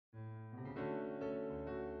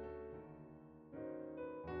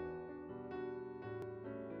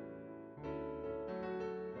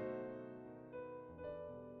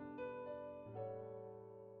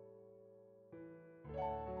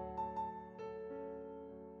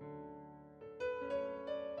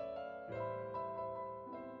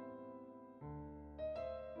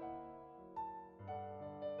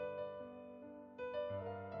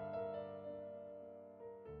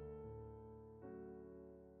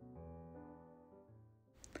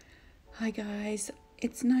Hi guys,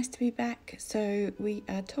 it's nice to be back. So we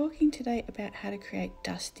are talking today about how to create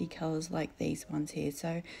dusty colours like these ones here.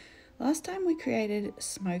 So last time we created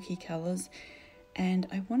smoky colours and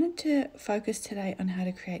I wanted to focus today on how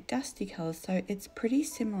to create dusty colours. So it's pretty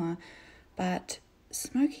similar, but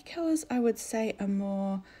smoky colours I would say are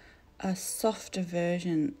more a softer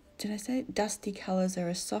version. Did I say dusty colours are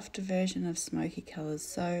a softer version of smoky colours?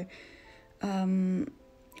 So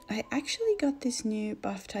I actually got this new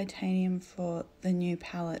buff titanium for the new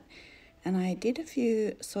palette, and I did a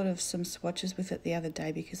few some swatches with it the other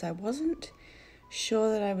day because I wasn't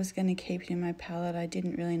sure that I was going to keep it in my palette. I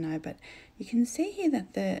didn't really know, but you can see here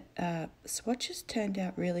that the swatches turned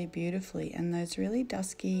out really beautifully, and those really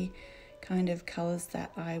dusky kind of colors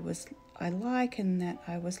that I like and that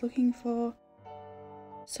I was looking for.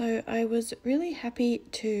 So I was really happy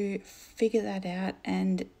to figure that out,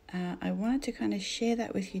 and I wanted to kind of share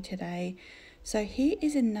that with you today. So here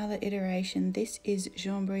is another iteration. This is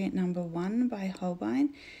Jaune Brilliant number 1 by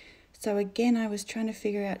Holbein. So again, I was trying to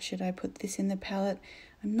figure out, should I put this in the palette?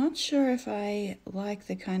 I'm not sure if I like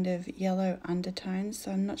the kind of yellow undertones,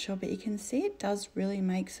 so I'm not sure, but you can see it does really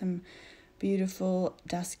make some beautiful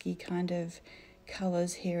dusky kind of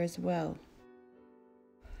colors here as well.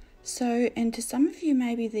 So, and to some of you,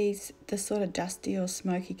 maybe the sort of dusty or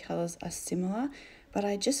smoky colors are similar, but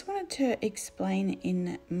I just wanted to explain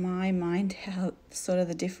in my mind how sort of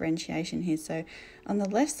the differentiation here. So on the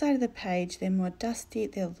left side of the page, they're more dusty,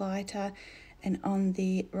 they're lighter, and on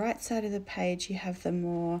the right side of the page, you have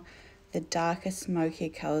the darker, smokier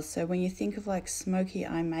colors. So when you think of like smoky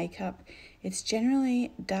eye makeup, it's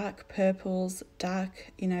generally dark purples,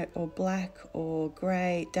 dark, or black or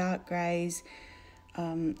gray, dark grays,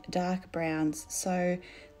 dark browns. So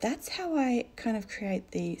that's how I kind of create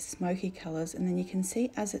the smoky colors, and then you can see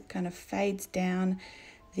as it kind of fades down,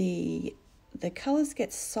 the colors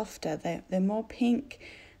get softer. They're more pink,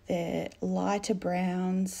 they're lighter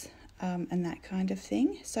browns, and that kind of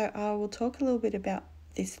thing. So I will talk a little bit about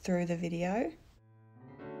this through the video.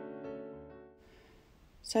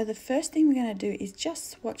 So the first thing we're going to do is just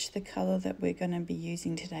swatch the color that we're going to be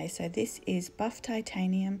using today. So this is Buff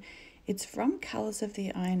Titanium. It's from Colours of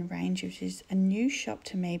the Iron range, which is a new shop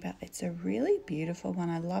to me, but it's a really beautiful one.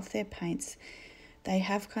 I love their paints. They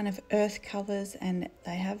have kind of earth colours and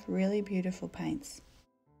they have really beautiful paints.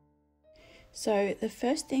 So the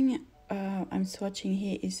first thing I'm swatching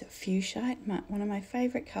here is Fuchsite, one of my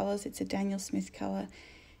favourite colours. It's a Daniel Smith colour,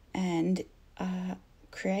 and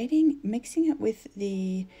mixing it with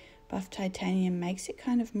the Buff Titanium makes it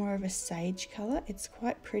kind of more of a sage colour. It's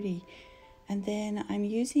quite pretty. And then I'm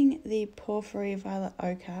using the Porphyry Violet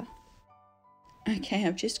Ochre. Okay,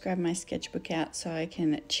 I've just grabbed my sketchbook out so I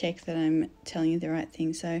can check that I'm telling you the right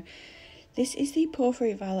thing. So this is the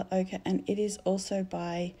Porphyry Violet Ochre, and it is also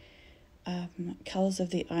by Colours of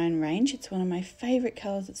the Iron range. It's one of my favourite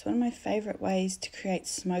colours. It's one of my favourite ways to create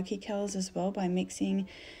smoky colours as well, by mixing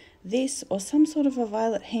this or some sort of a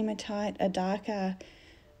violet hematite, a darker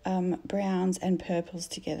browns and purples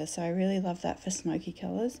together. So I really love that for smoky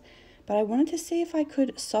colours. But I wanted to see if I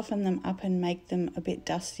could soften them up and make them a bit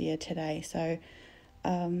dustier today. So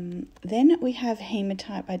then we have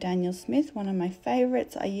Hematite by Daniel Smith, one of my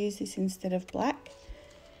favourites. I use this instead of black.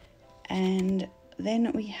 And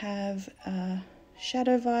then we have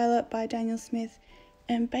Shadow Violet by Daniel Smith.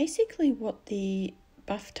 And basically what the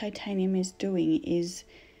Buff Titanium is doing is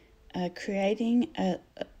creating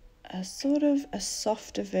a sort of a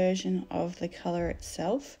softer version of the colour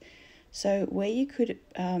itself. So where you could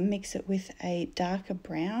mix it with a darker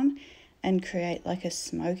brown and create like a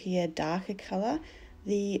smokier, darker colour,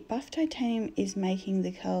 the Buff Titanium is making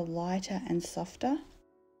the colour lighter and softer.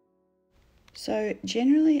 So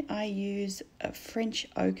generally I use a French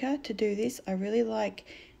ochre to do this. I really like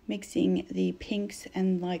mixing the pinks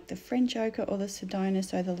and like the French ochre or the Sedona,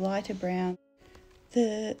 so the lighter brown,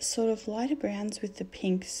 the sort of lighter browns with the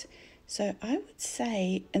pinks. So I would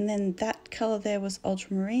say, and then that colour there was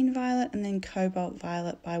Ultramarine Violet, and then Cobalt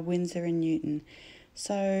Violet by Winsor & Newton.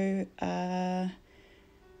 So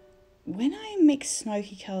when I mix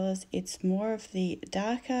smoky colours, it's more of the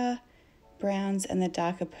darker browns and the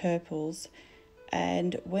darker purples.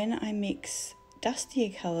 And when I mix dustier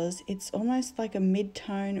colours, it's almost like a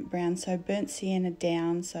mid-tone brown, so burnt sienna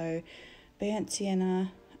down, so burnt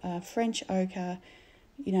sienna, French ochre,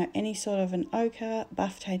 any sort of an ochre,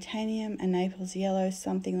 Buff Titanium, a Naples yellow,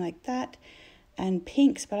 something like that, and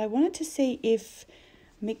pinks. But I wanted to see if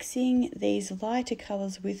mixing these lighter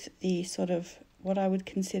colours with the sort of what I would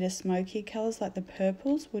consider smoky colours like the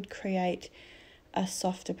purples would create a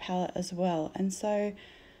softer palette as well. And so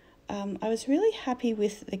I was really happy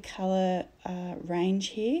with the colour range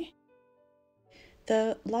here.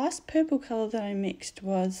 The last purple colour that I mixed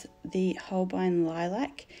was the Holbein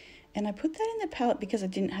Lilac, and I put that in the palette because I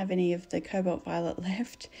didn't have any of the Cobalt Violet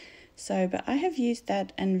left. So, but I have used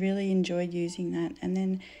that and really enjoyed using that. And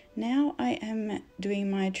then now I am doing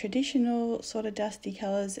my traditional sort of dusty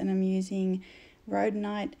colours, and I'm using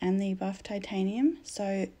Rhodonite and the Buff Titanium.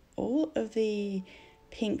 So all of the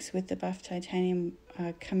pinks with the Buff Titanium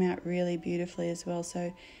come out really beautifully as well.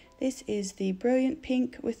 So this is the Brilliant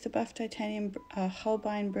Pink with the Buff Titanium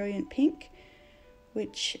Holbein Brilliant Pink,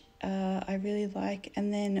 which I really like.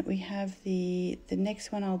 And then we have the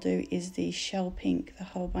next one I'll do is the Shell Pink, the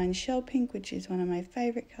Holbein Shell Pink, which is one of my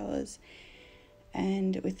favourite colours,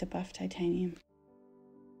 and with the Buff Titanium.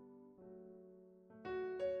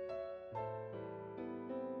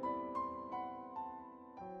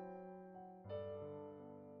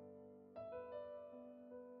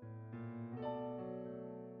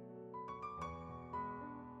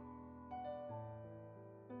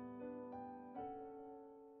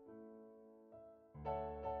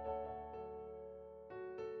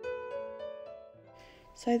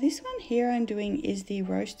 So this one here I'm doing is the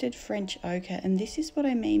Roasted French Ochre, and this is what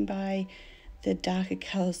I mean by the darker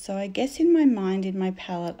colours. So I guess in my mind, in my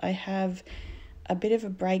palette, I have a bit of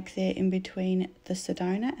a break there in between the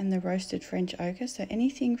Sedona and the Roasted French Ochre. So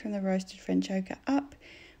anything from the Roasted French Ochre up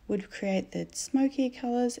would create the smokier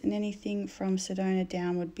colours, and anything from Sedona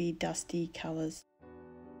down would be dusty colours.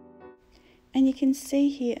 And you can see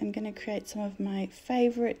here I'm going to create some of my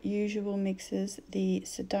favourite usual mixes, the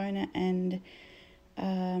Sedona and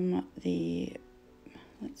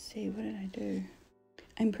let's see, what did I do?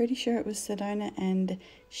 I'm pretty sure it was Sedona and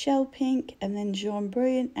Shell Pink, and then Jaune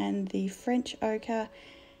Brilliant and the French Ochre,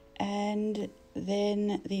 and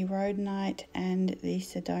then the Rhodonite and the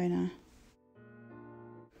Sedona.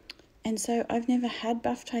 And so I've never had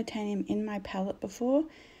Buff Titanium in my palette before,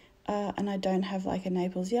 and I don't have like a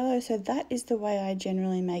Naples Yellow, so that is the way I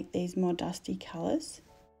generally make these more dusty colours.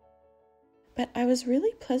 But I was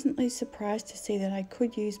really pleasantly surprised to see that I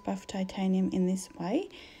could use Buff Titanium in this way.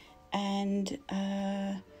 And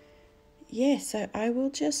yeah, so I will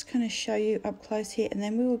just kind of show you up close here, and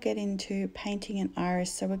then we will get into painting an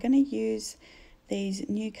iris. So we're going to use these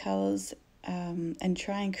new colours and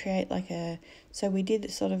try and create like a, so we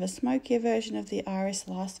did sort of a smokier version of the iris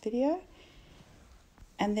last video.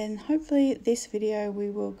 And then hopefully this video we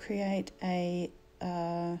will create a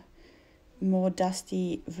more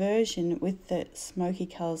dusty version with the smoky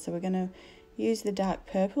colours. So we're going to use the dark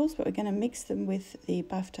purples, but we're going to mix them with the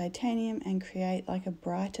Buff Titanium and create like a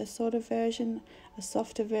brighter sort of version, a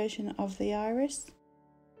softer version of the iris.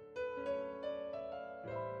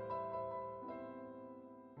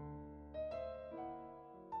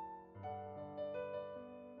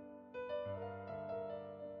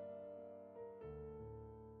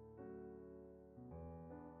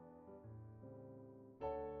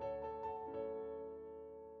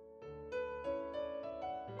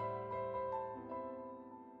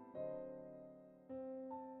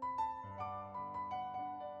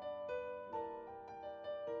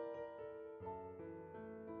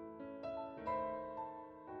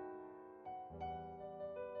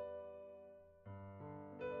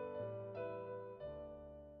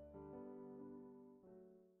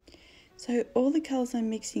 So all the colours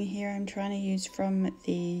I'm mixing here, I'm trying to use from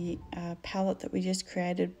the palette that we just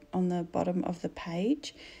created on the bottom of the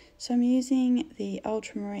page. So I'm using the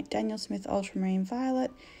Ultramarine, Daniel Smith Ultramarine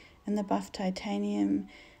Violet and the Buff Titanium.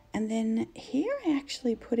 And then here I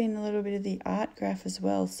actually put in a little bit of the art graph as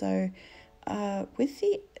well. So with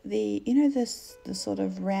the you know, the sort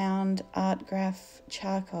of round art graph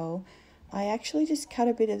charcoal, I actually just cut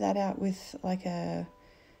a bit of that out with like a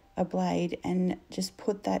blade and just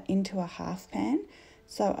put that into a half pan.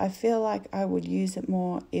 So I feel like I would use it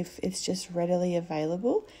more if it's just readily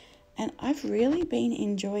available, and I've really been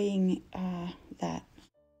enjoying that.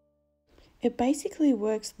 It basically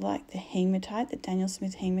works like the hematite, the Daniel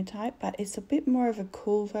Smith hematite, but it's a bit more of a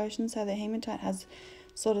cool version. So the hematite has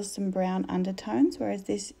sort of some brown undertones, whereas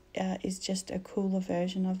this is just a cooler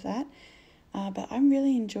version of that. But I'm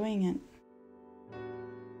really enjoying it.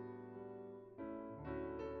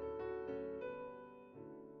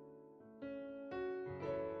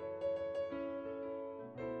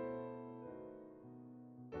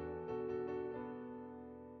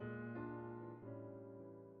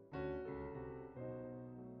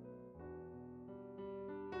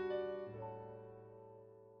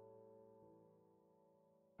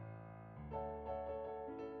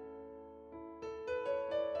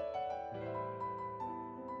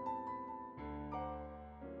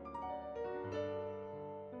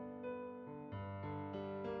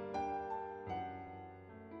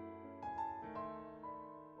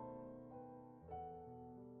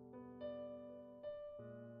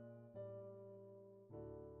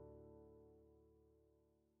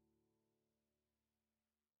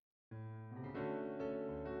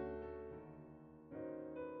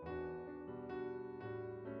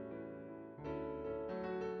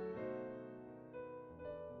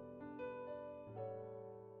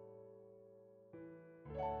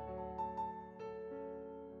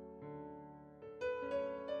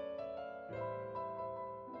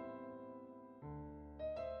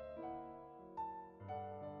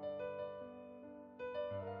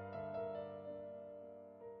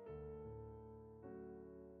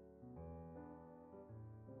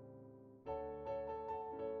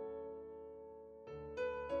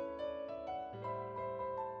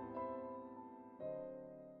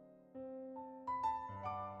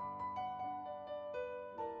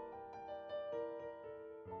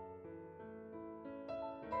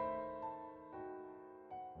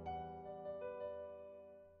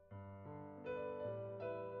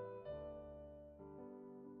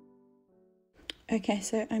 Okay,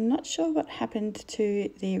 so I'm not sure what happened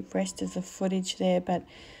to the rest of the footage there, but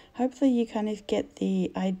hopefully you kind of get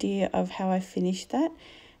the idea of how I finished that.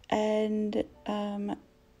 And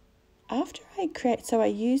after I create, so I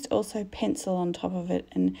used also pencil on top of it,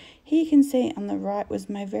 and here you can see on the right was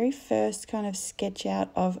my very first kind of sketch out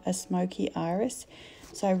of a smoky iris.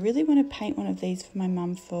 So I really want to paint one of these for my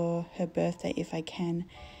mum for her birthday if I can.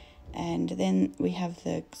 And then we have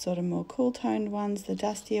the sort of more cool toned ones, the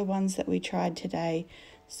dustier ones that we tried today.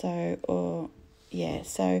 So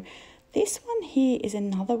this one here is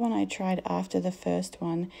another one I tried after the first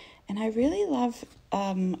one, and I really love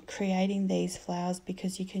creating these flowers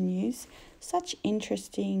because you can use such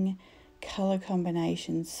interesting color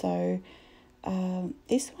combinations. So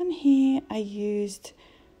this one here I used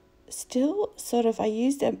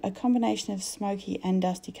a combination of smoky and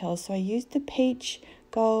dusty colors. So I used the peach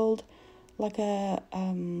gold, like a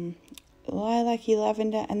lilac-y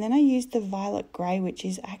lavender, and then I used the violet grey, which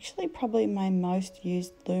is actually probably my most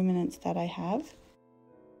used luminance that I have.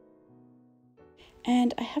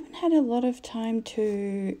 And I haven't had a lot of time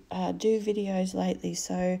to do videos lately,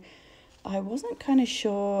 so I wasn't kind of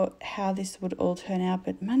sure how this would all turn out,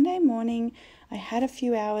 but Monday morning I had a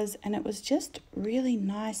few hours and it was just really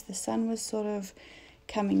nice. The sun was sort of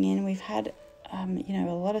coming in. We've had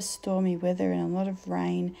a lot of stormy weather and a lot of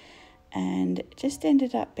rain, and it just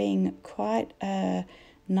ended up being quite a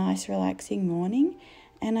nice relaxing morning.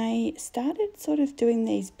 And I started sort of doing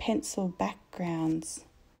these pencil backgrounds.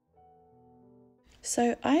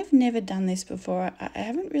 So I've never done this before. I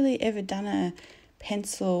haven't really ever done a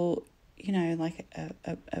pencil, like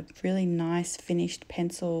a really nice finished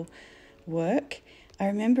pencil work. I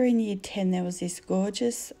remember in year 10 there was this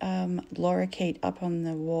gorgeous lorikeet up on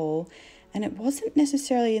the wall, and it wasn't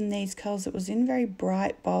necessarily in these colours. It was in very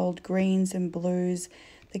bright, bold greens and blues,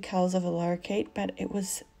 the colours of a lorikeet, but it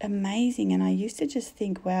was amazing. And I used to just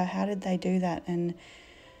think, wow, how did they do that? And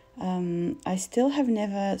I still have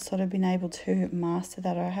never sort of been able to master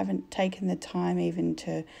that, or I haven't taken the time even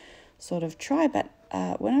to sort of try. But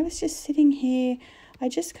when I was just sitting here, I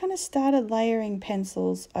just kind of started layering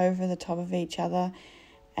pencils over the top of each other,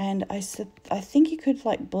 and I think you could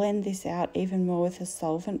like blend this out even more with a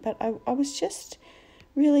solvent, but I was just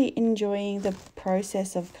really enjoying the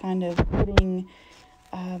process of kind of putting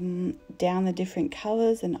down the different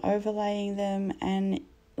colors and overlaying them. And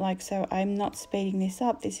so I'm not speeding this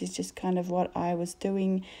up. This is just kind of what I was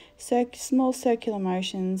doing, small circular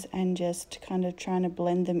motions and just kind of trying to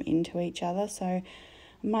blend them into each other. So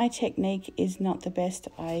my technique is not the best.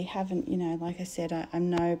 I haven't, like I said, I'm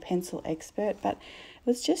no pencil expert, but it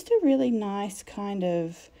was just a really nice kind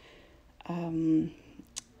of, it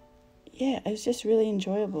was just really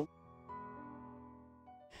enjoyable.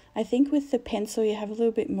 I think with the pencil you have a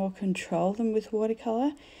little bit more an than with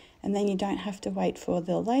watercolor, and then you don't have to wait for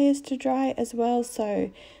the layers to dry as well,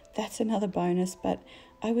 so that's another bonus. But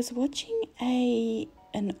I was watching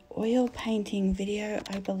an oil painting video,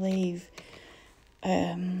 I believe,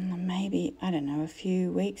 maybe, I don't know,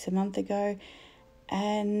 a month ago,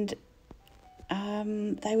 and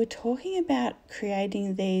they were talking about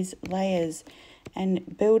creating these layers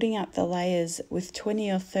and building up the layers with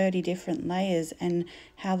 20 or 30 different layers, and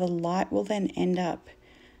how the light will then end up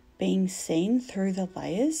being seen through the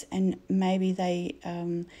layers. And maybe they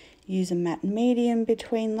use a matte medium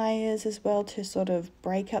between layers as well to sort of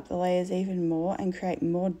break up the layers even more and create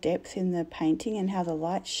more depth in the painting, and how the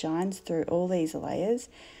light shines through all these layers.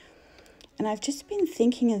 And I've just been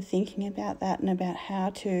thinking about that, and about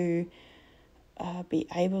how to be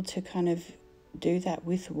able to kind of do that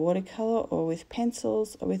with watercolor or with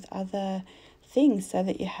pencils or with other things, so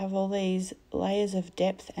that you have all these layers of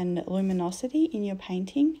depth and luminosity in your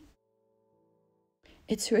painting.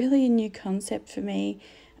 It's really a new concept for me,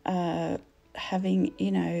 having,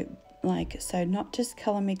 so not just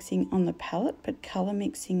color mixing on the palette, but color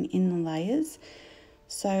mixing in the layers.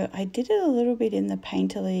 So I did it a little bit in the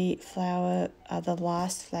Painterly flower, the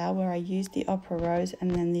last flower, where I used the Opera Rose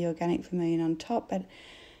and then the Organic Vermilion on top. But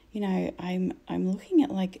I'm looking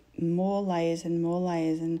at like more layers and more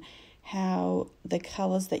layers, and how the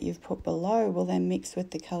colors that you've put below will then mix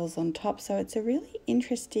with the colors on top. So it's a really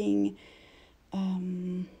interesting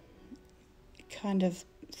kind of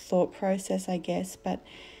thought process, I guess. But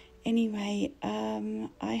anyway,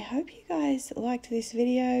 I hope you guys liked this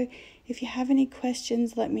video. If you have any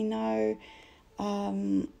questions, let me know.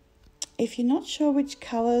 If you're not sure which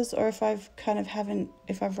colors, or if I've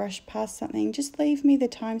rushed past something, just leave me the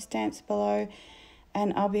timestamps below,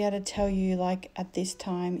 and I'll be able to tell you, like, at this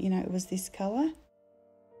time, it was this color.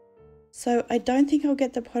 So I don't think I'll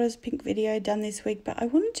get the Potter's Pink video done this week, but I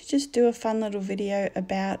wanted to just do a fun little video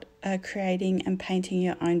about creating and painting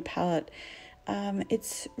your own palette.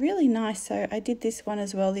 It's really nice. So I did this one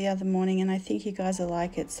as well the other morning, and I think you guys will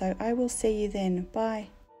like it. So I will see you then. Bye.